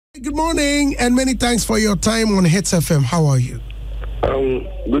Good morning, and many thanks for your time on Hits FM. How are you?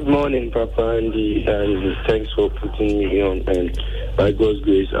 Good morning, Papa Andy, and thanks for putting me on. And by God's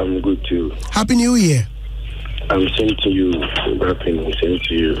grace, I'm good too. Happy New Year. I'm same to you. Same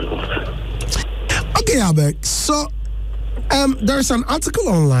to you. Okay, Yaw Berk. So, there's an article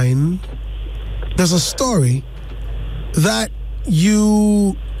online. There's a story that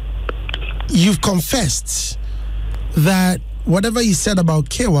you've confessed that whatever you said about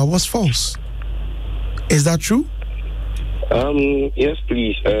Kaywa was false. Is that true? Yes,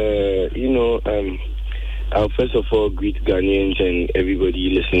 please. I'll first of all greet Ghanaians and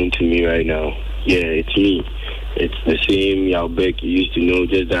everybody listening to me right now. Yeah, it's me. It's the same Yaw Berk you used to know,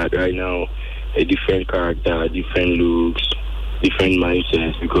 just that right now, a different character, different looks, different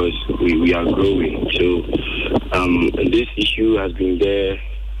mindsets, because we are growing. So, this issue has been there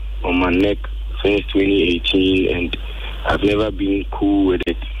on my neck since 2018, and I've never been cool with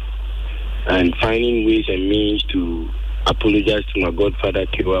it. And finding ways and means to apologize to my godfather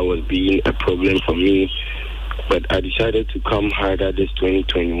Kaywa was being a problem for me. But I decided to come harder this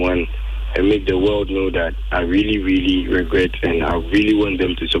 2021 and make the world know that I really, really regret, and I really want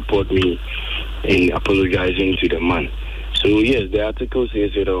them to support me in apologizing to the man. So yes, the article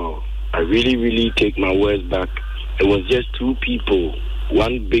says it all. I really, really take my words back. It was just two people,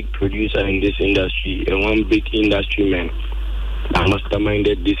 one big producer in this industry and one big industry man, I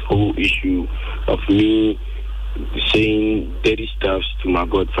masterminded this whole issue of me saying dirty stuff to my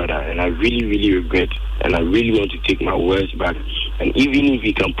godfather, and I really, really regret, and I really want to take my words back. And even if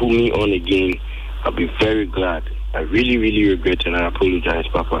he can put me on again, I'll be very glad. I really, really regret, and I apologize,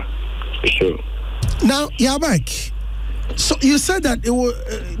 Papa, for sure. Now, Yaw Berk, so you said that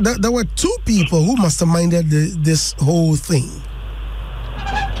there were two people who masterminded this whole thing.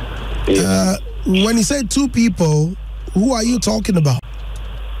 Yeah. When you say two people, who are you talking about?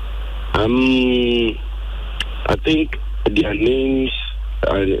 I think their names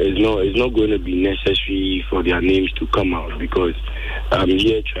is not going to be necessary for their names to come out, because I'm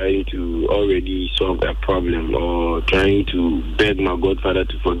here trying to already solve a problem, or trying to beg my godfather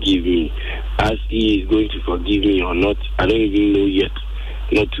to forgive me. As he is going to forgive me or not, I don't even know yet.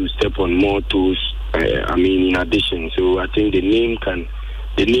 Not to step on more toes. In addition, so I think the names can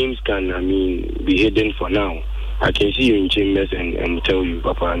be hidden for now. I can see you in chambers and tell you,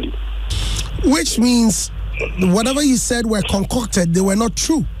 Papa Andy. Which means whatever you said were concocted, they were not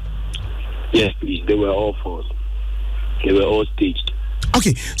true. Yes, please. They were all false. They were all staged.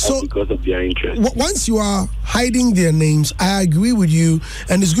 Okay, so because of their interest. Once you are hiding their names, I agree with you,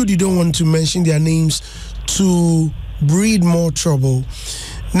 and it's good you don't want to mention their names to breed more trouble.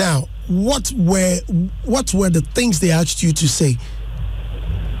 Now, what were the things they asked you to say?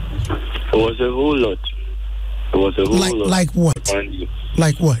 It was a whole lot. It was a whole lot. Like what?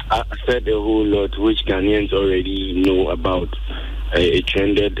 Like what? I said a whole lot, which Ghanaians already know about. It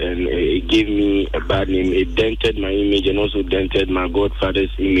trended, and it gave me a bad name. It dented my image and also dented my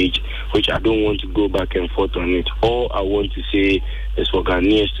godfather's image, which I don't want to go back and forth on it. All I want to say is for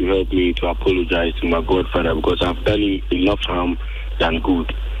Ghanaians to help me to apologize to my godfather, because I've done him enough harm than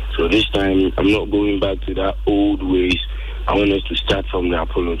good. So this time, I'm not going back to that old ways. I want us to start from the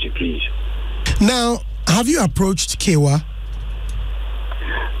apology, please. Now, have you approached Kaywa?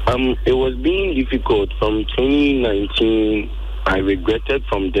 It was being difficult from 2019. I regretted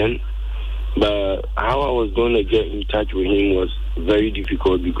from then, but how I was going to get in touch with him was very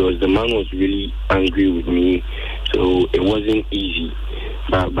difficult, because the man was really angry with me, so it wasn't easy.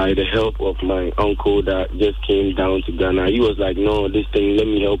 But by the help of my uncle that just came down to Ghana, he was like, no, this thing, let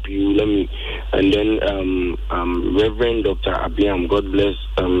me help you, and then Reverend Dr. Abiam, God bless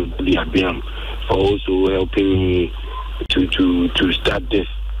the Abiam, for also helping me to start this.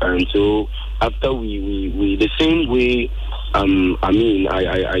 And so after we the same way,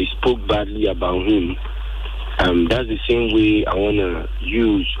 I spoke badly about him. That's the same way I want to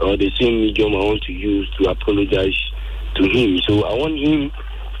use, or the same medium I want to use to apologize to him. So I want him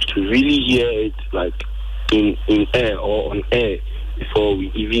to really hear it, like in air or on air, before we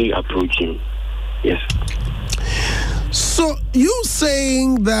even approach him. Yes. So you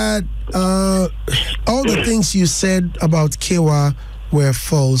saying that all the things you said about Kaywa were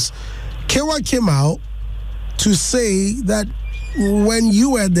false. Kaywa came out to say that when you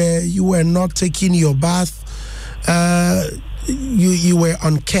were there, you were not taking your bath, you were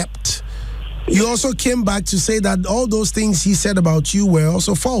unkept. You also came back to say that all those things he said about you were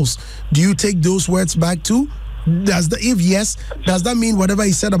also false. Do you take those words back too? If yes, does that mean whatever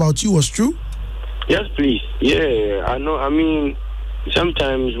he said about you was true? Yes, please. Yeah, I know. I mean,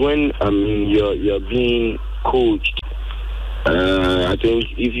 sometimes when you're being coached I think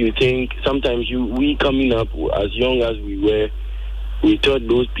if you think sometimes we coming up as young as we were, we thought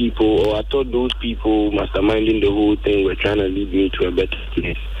those people, or I thought those people masterminding the whole thing were trying to lead me to a better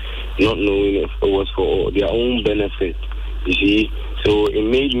place, not knowing if it was for their own benefit. You see, so it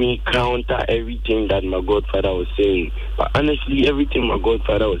made me counter everything that my godfather was saying. But honestly, everything my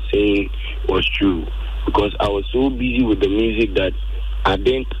godfather was saying was true, because I was so busy with the music that I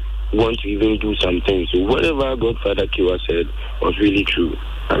didn't want to even do something. So whatever Godfather Kaywa said was really true.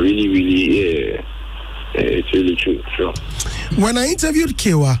 I really, it's really true. Sure. When I interviewed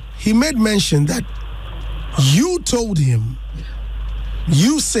Kaywa, he made mention that you told him,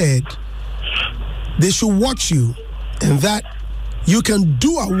 you said they should watch you, and that you can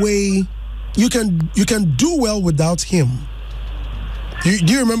do away, you can do well without him. Do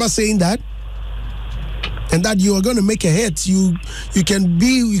you remember saying that? And that you are going to make a hit. You can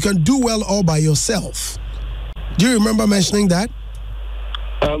do well all by yourself. Do you remember mentioning that?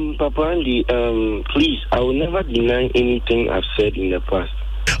 Papa Andy, please, I will never deny anything I've said in the past.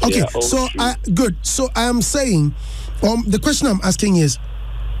 Okay, so good. So I am saying, the question I'm asking is,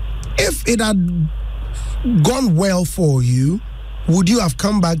 if it had gone well for you, would you have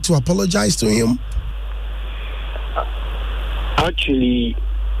come back to apologize to him? Actually,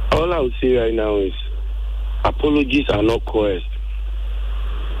 all I would say right now is, apologies are not coerced.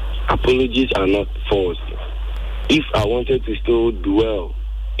 Apologies are not forced. If I wanted to still dwell,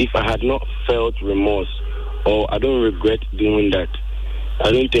 if I had not felt remorse, or I don't regret doing that,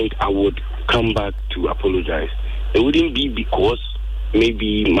 I don't think I would come back to apologize. It wouldn't be because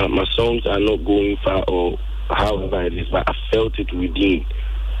maybe my songs are not going far or however it is, but I felt it within.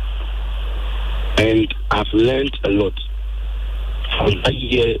 And I've learned a lot. From that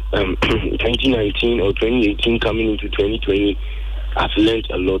year, 2019 or 2018 coming into 2020, I've learned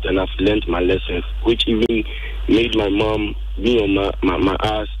a lot, and I've learned my lessons, which even made my mom be on my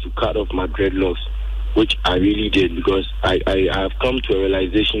ass to cut off my dreadlocks, which I really did, because I have come to a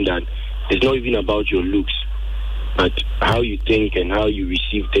realization that it's not even about your looks, but how you think and how you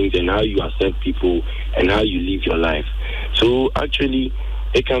receive things and how you accept people and how you live your life. So actually,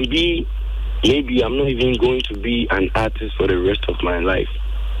 it can be, maybe I'm not even going to be an artist for the rest of my life.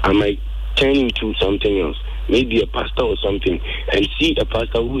 I might turn into something else, maybe a pastor or something, and see a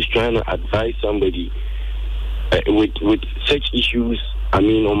pastor who's trying to advise somebody with such issues,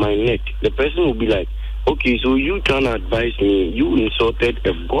 on my neck. The person will be like, okay, so you trying to advise me, you insulted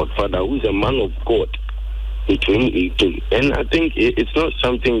a godfather who's a man of God in 2018. And I think it's not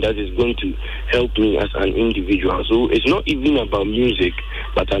something that is going to help me as an individual. So it's not even about music,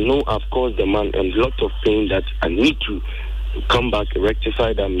 but I know I've caused the man a lot of pain that I need to come back,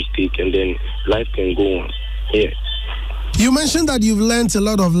 rectify that mistake, and then life can go on. Yeah. You mentioned that you've learned a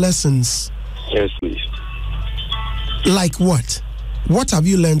lot of lessons. Yes, please. Like what? What have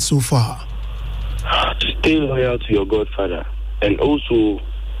you learned so far? To stay loyal to your godfather. And also,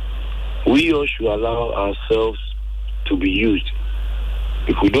 we all should allow ourselves to be used.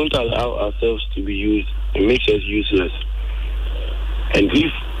 If we don't allow ourselves to be used, it makes us useless. And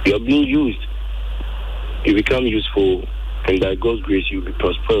if you're being used, you become useful, and by God's grace, you'll be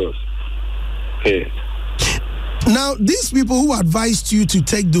prosperous. Yeah. Now, these people who advised you to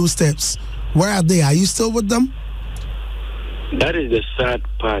take those steps, where are they? Are you still with them? That is the sad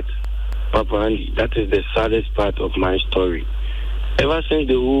part, Papa Andy. That is the saddest part of my story. Ever since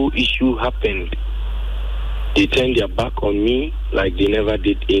the whole issue happened, they turned their back on me like they never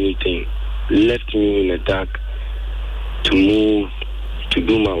did anything. Left me in the dark to move, to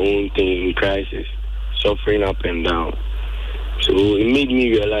do my own thing in crisis, suffering up and down. So it made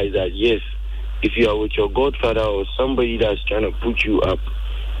me realize that, yes, if you are with your godfather or somebody that's trying to put you up,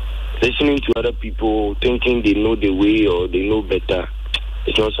 listening to other people thinking they know the way or they know better,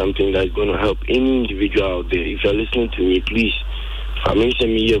 it's not something that's going to help any individual out there. If you're listening to me, please,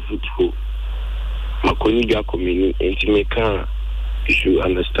 you should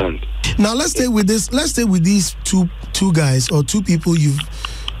understand. Now let's stay with this. Let's stay with these two guys or two people you've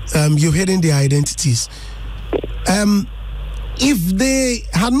hidden their identities. If they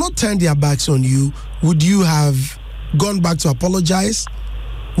had not turned their backs on you, would you have gone back to apologize?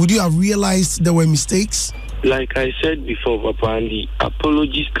 Would you have realized there were mistakes? Like I said before, Papa Andy,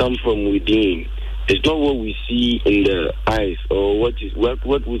 apologies come from within. It's not what we see in the eyes or what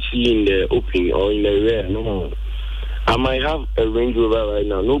we see in the open or in the rear. No. I might have a Range Rover right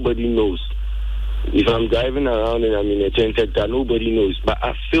now. Nobody knows. If I'm driving around and I'm in a 10 sector, nobody knows. But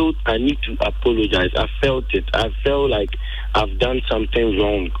I felt I need to apologize. I felt it. I felt like I've done something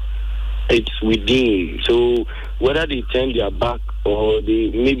wrong. It's within. So whether they turn their back or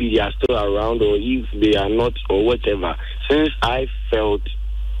maybe they are still around, or if they are not, or whatever. Since I felt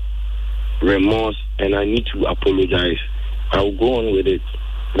remorse and I need to apologize, I'll go on with it.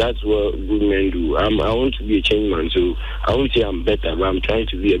 That's what good men do. I want to be a change man, so I won't say I'm better, but I'm trying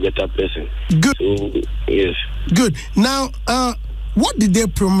to be a better person. Good. So, yes. Good. Now, what did they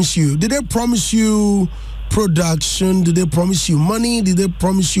promise you? Did they promise you production? Did they promise you money? Did they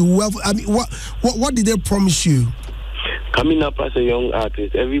promise you wealth? I mean, what did they promise you? Coming up as a young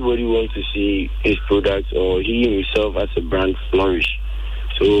artist, everybody wants to see his products or he himself as a brand flourish.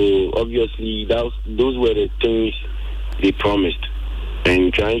 So obviously, those were the things they promised,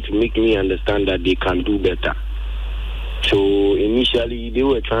 and trying to make me understand that they can do better. So initially, they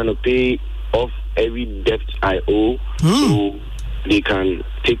were trying to pay off every debt I owe, so they can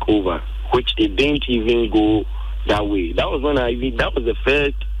take over, which they didn't even go that way. That was that was the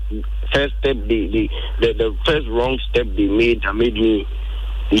first step the first wrong step they made that made me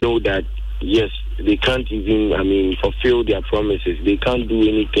know that yes, they can't even fulfill their promises. They can't do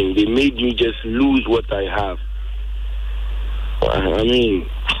anything. They made me just lose what I have. I mean,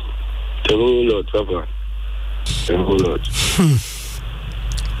 the whole lot, Papa. The whole lot.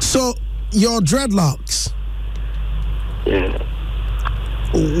 So your dreadlocks, yeah,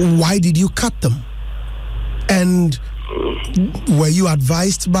 why did you cut them? And were you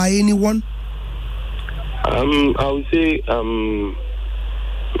advised by anyone? I would say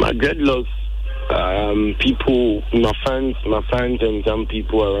my dreadlocks, people, my fans and some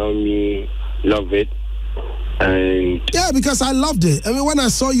people around me love it. And yeah, because I loved it. I mean, when I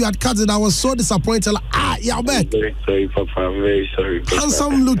saw you had cut it, I was so disappointed. Like, Yaw Berk. Very sorry, Papa. I'm very sorry, Papa.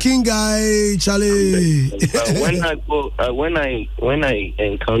 Handsome looking guy, Charlie. When I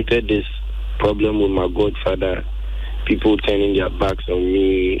encountered this problem with my godfather, people turning their backs on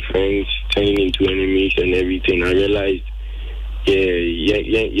me, friends turning into enemies and everything, I realized,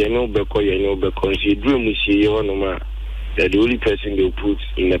 you know Beko. She drew me, they're the only person they'll put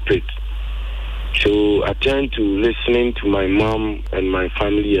in the pit. So I turned to listening to my mom and my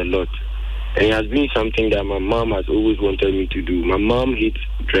family a lot. And it has been something that my mom has always wanted me to do. My mom hates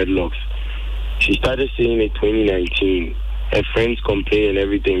dreadlocks. She started saying it 2019. Her friends complain and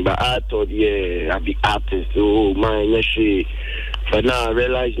everything. But I thought, yeah, I'd be artist. Oh, man, yes. But now I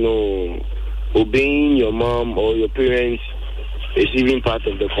realize, no, obeying your mom or your parents is even part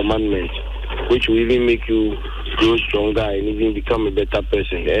of the commandment, which will even make you grow stronger and even become a better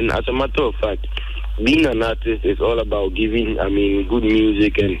person. And as a matter of fact, being an artist is all about giving, good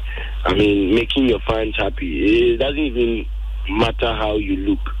music and, making your fans happy. It doesn't even matter how you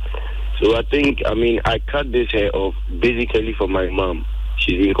look. So I think, I cut this hair off basically for my mom.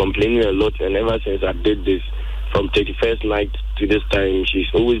 She's been complaining a lot, and ever since I did this, from 31st night to this time, she's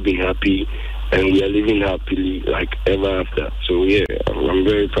always been happy, and we are living happily like ever after. So yeah, I'm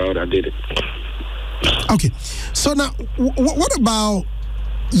very proud I did it. Okay, so now, what about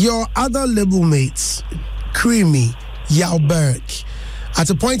your other label mates, Creamy, Yaw Berk? At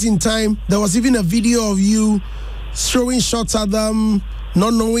a point in time, there was even a video of you throwing shots at them,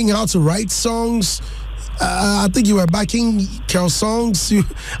 not knowing how to write songs. I think you were backing Kel songs. There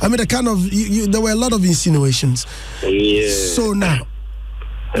were a lot of insinuations. Yeah. So now,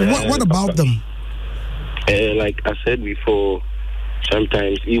 what about them? Like I said before,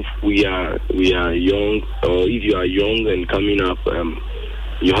 sometimes if we are young, or if you are young and coming up,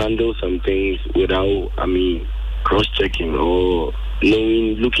 you handle some things without, cross-checking or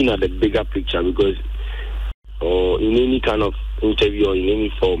looking at the bigger picture, because or in any kind of interview or in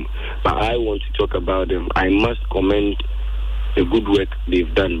any form, but I want to talk about them. I must commend the good work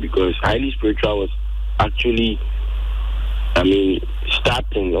they've done, because Highly Spiritual was actually,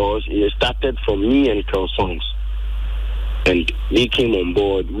 started from me and Kel songs. And they came on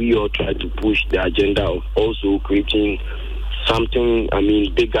board. We all tried to push the agenda of also creating something,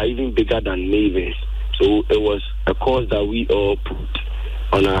 bigger, even bigger than Mavens. So it was a cause that we all put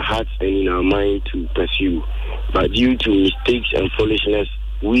on our hearts and in our mind to pursue. But due to mistakes and foolishness,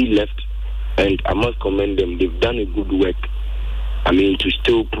 we left, and I must commend them. They've done a good work. To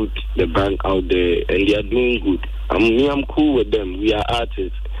still put the brand out there, and they are doing good. I'm cool with them. We are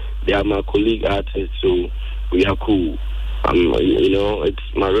artists. They are my colleague artists, so we are cool.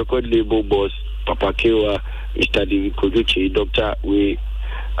 It's my record label boss, Papa Kaywa, Mr. David Kojoche, Dr.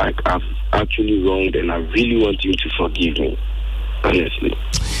 I've actually wronged, and I really want you to forgive me, honestly.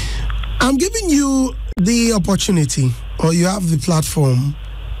 I'm giving you the opportunity, or you have the platform,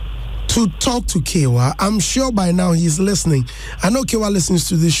 to talk to Kaywa. I'm sure by now he's listening. I know Kaywa listens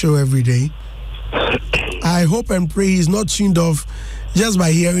to this show every day. I hope and pray he's not tuned off just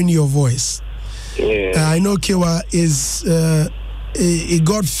by hearing your voice. Yeah. I know Kaywa is a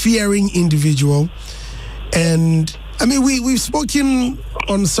God-fearing individual. And I mean, we've spoken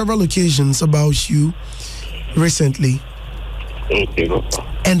on several occasions about you recently. Okay, Papa.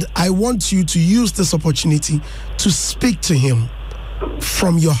 And I want you to use this opportunity to speak to him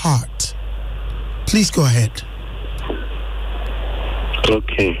from your heart. Please go ahead.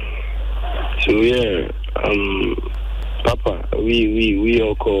 Okay. So yeah, Papa, we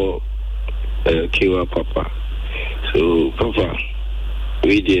all call Kaywa Papa. So Papa,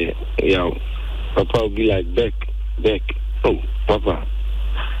 we there, yeah. Papa will be like Berk. Oh, Papa,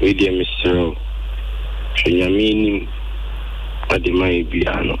 we there, Mr. Shenyamini, Ademai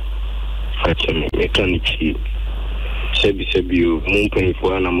Biano, Fatame, Mechanici, Sebi, Mumpen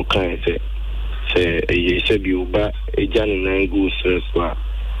for Anamukai, say, Sebi, but a Jan and Goose,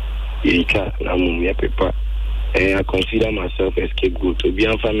 Yika, Namum, ya Papa. And I consider myself a scapegoat to be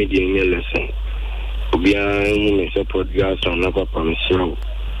a family in your lesson. To be a woman support girls on Papa, Mr.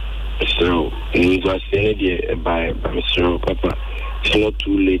 So, it was said by Mr. Papa, it's not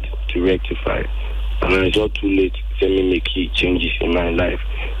too late to rectify. And it's not too late for me make changes in my life.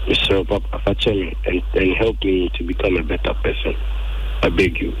 Mr. Papa, fetch me and help me to become a better person. I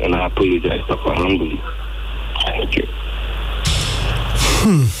beg you, and I apologize, Papa, humbly. Thank you.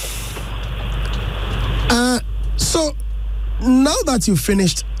 So, now that you've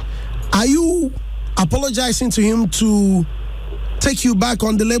finished, are you apologizing to him to take you back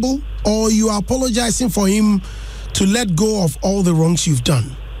on the label, or you are apologizing for him to let go of all the wrongs you've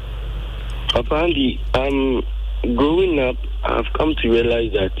done? Papa Andy, growing up, I've come to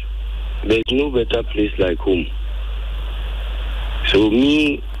realize that there's no better place like home. So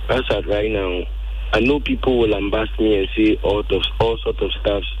me, as at right now, I know people will embarrass me and say all sorts of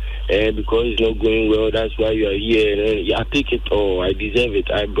stuff. Because it's not going well, that's why you are here. And I take it all. I deserve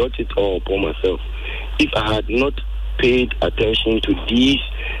it. I brought it all upon myself. If I had not paid attention to these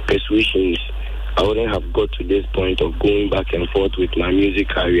persuasions, I wouldn't have got to this point of going back and forth with my music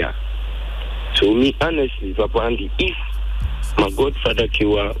career. So me, honestly, Papa Andy, if my godfather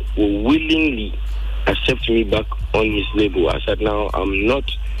Kaywa will willingly accept me back on his label, I said now I'm not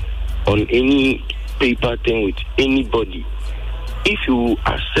on any paper thing with anybody. If you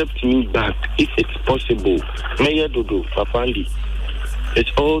accept me back, if it's possible, Mayor Dodo, Papa Andy, it's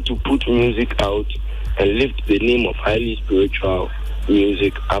all to put music out and lift the name of highly spiritual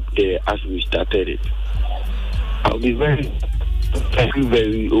music up there as we started it. I'll be very, very,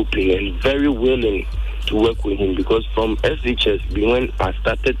 very open and very willing to work with him, because from SHS, when I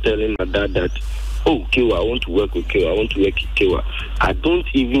started telling my dad that, oh, Kaywa, I want to work with Kaywa, I want to work with Kaywa, I don't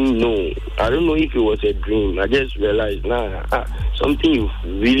even know. I don't know if it was a dream. I just realized, something you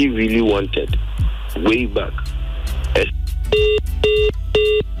really, really wanted way back.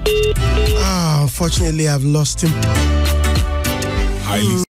 Unfortunately, I've lost him.